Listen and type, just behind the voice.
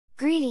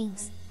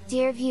Greetings,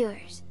 dear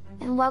viewers,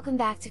 and welcome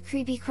back to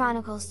Creepy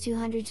Chronicles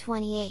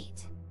 228.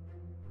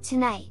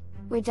 Tonight,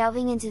 we're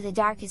delving into the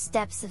darkest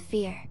depths of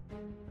fear.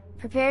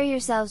 Prepare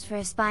yourselves for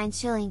a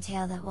spine-chilling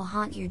tale that will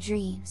haunt your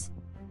dreams.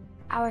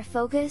 Our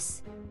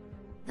focus?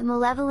 The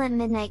Malevolent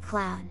Midnight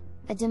Clown,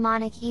 a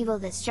demonic evil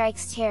that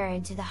strikes terror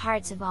into the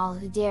hearts of all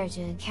who dare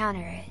to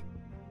encounter it.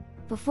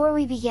 Before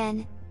we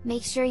begin,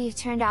 make sure you've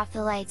turned off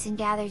the lights and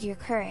gathered your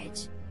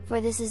courage, for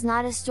this is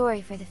not a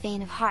story for the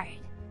faint of heart.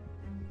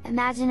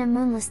 Imagine a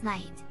moonless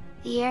night,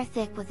 the air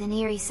thick with an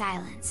eerie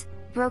silence,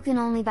 broken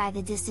only by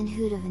the distant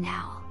hoot of an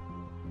owl.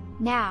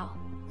 Now,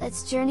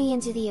 let's journey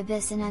into the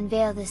abyss and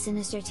unveil the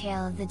sinister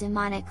tale of the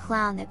demonic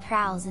clown that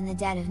prowls in the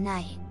dead of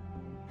night.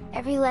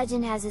 Every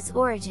legend has its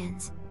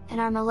origins, and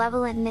our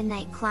malevolent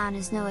midnight clown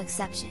is no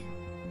exception.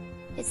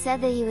 It's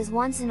said that he was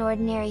once an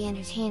ordinary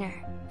entertainer,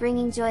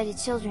 bringing joy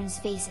to children's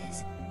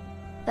faces.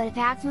 But a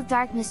pact with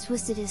darkness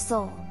twisted his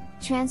soul,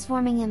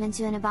 transforming him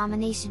into an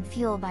abomination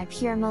fueled by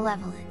pure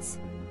malevolence.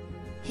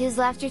 His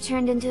laughter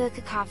turned into a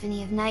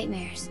cacophony of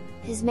nightmares,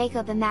 his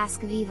makeup a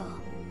mask of evil,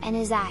 and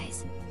his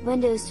eyes,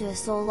 windows to a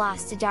soul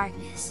lost to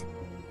darkness.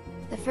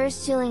 The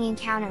first chilling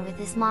encounter with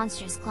this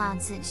monstrous clown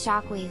sent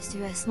shockwaves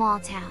through a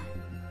small town.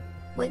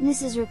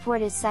 Witnesses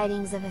reported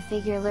sightings of a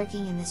figure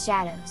lurking in the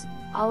shadows,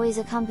 always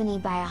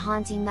accompanied by a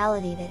haunting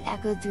melody that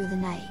echoed through the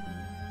night.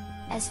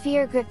 As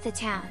fear gripped the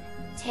town,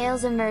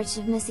 tales emerged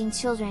of missing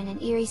children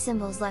and eerie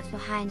symbols left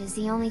behind as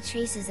the only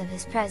traces of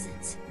his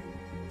presence.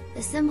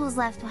 The symbols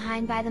left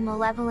behind by the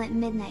malevolent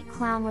midnight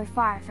clown were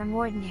far from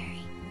ordinary.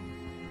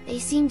 They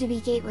seemed to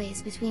be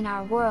gateways between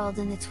our world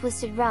and the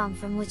twisted realm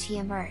from which he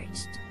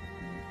emerged.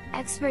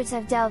 Experts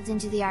have delved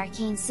into the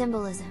arcane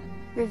symbolism,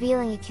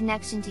 revealing a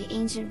connection to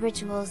ancient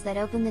rituals that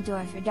opened the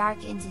door for dark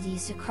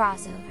entities to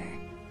cross over.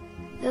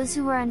 Those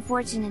who were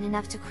unfortunate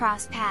enough to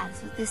cross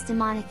paths with this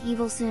demonic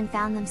evil soon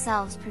found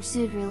themselves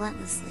pursued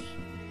relentlessly.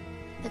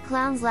 The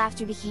clown's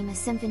laughter became a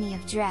symphony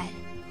of dread,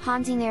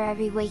 haunting their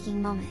every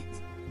waking moment.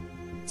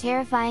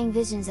 Terrifying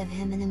visions of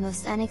him in the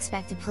most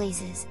unexpected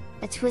places,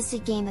 a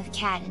twisted game of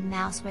cat and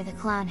mouse where the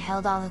clown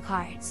held all the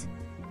cards.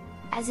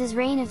 As his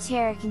reign of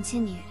terror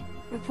continued,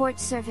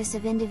 reports surfaced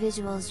of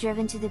individuals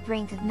driven to the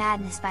brink of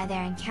madness by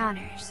their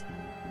encounters.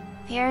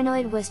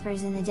 Paranoid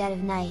whispers in the dead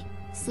of night,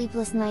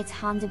 sleepless nights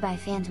haunted by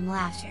phantom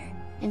laughter,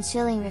 and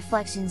chilling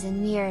reflections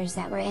in mirrors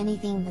that were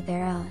anything but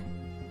their own.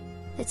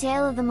 The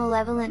tale of the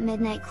malevolent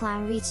midnight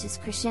clown reached its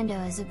crescendo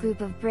as a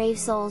group of brave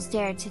souls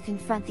dared to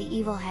confront the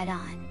evil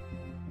head-on.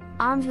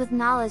 Armed with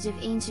knowledge of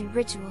ancient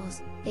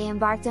rituals, they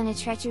embarked on a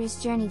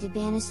treacherous journey to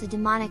banish the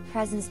demonic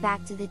presence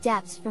back to the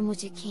depths from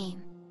which it came.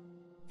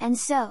 And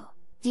so,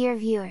 dear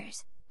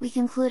viewers, we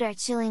conclude our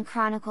chilling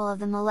chronicle of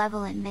the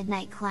malevolent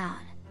midnight clown.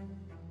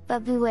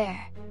 But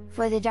beware,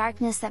 for the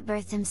darkness that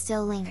birthed him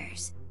still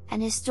lingers,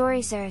 and his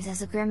story serves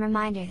as a grim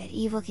reminder that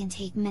evil can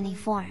take many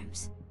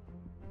forms.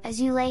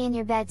 As you lay in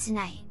your bed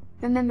tonight,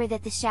 remember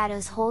that the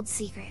shadows hold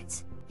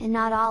secrets, and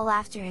not all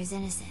laughter is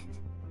innocent.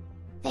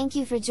 Thank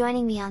you for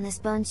joining me on this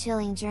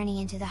bone-chilling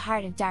journey into the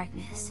heart of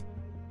darkness.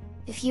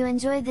 If you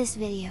enjoyed this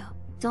video,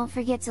 don't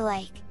forget to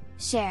like,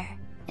 share,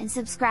 and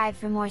subscribe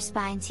for more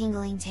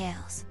spine-tingling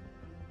tales.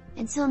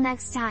 Until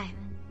next time,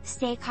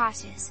 stay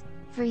cautious,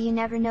 for you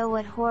never know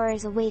what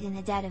horrors await in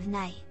the dead of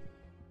night.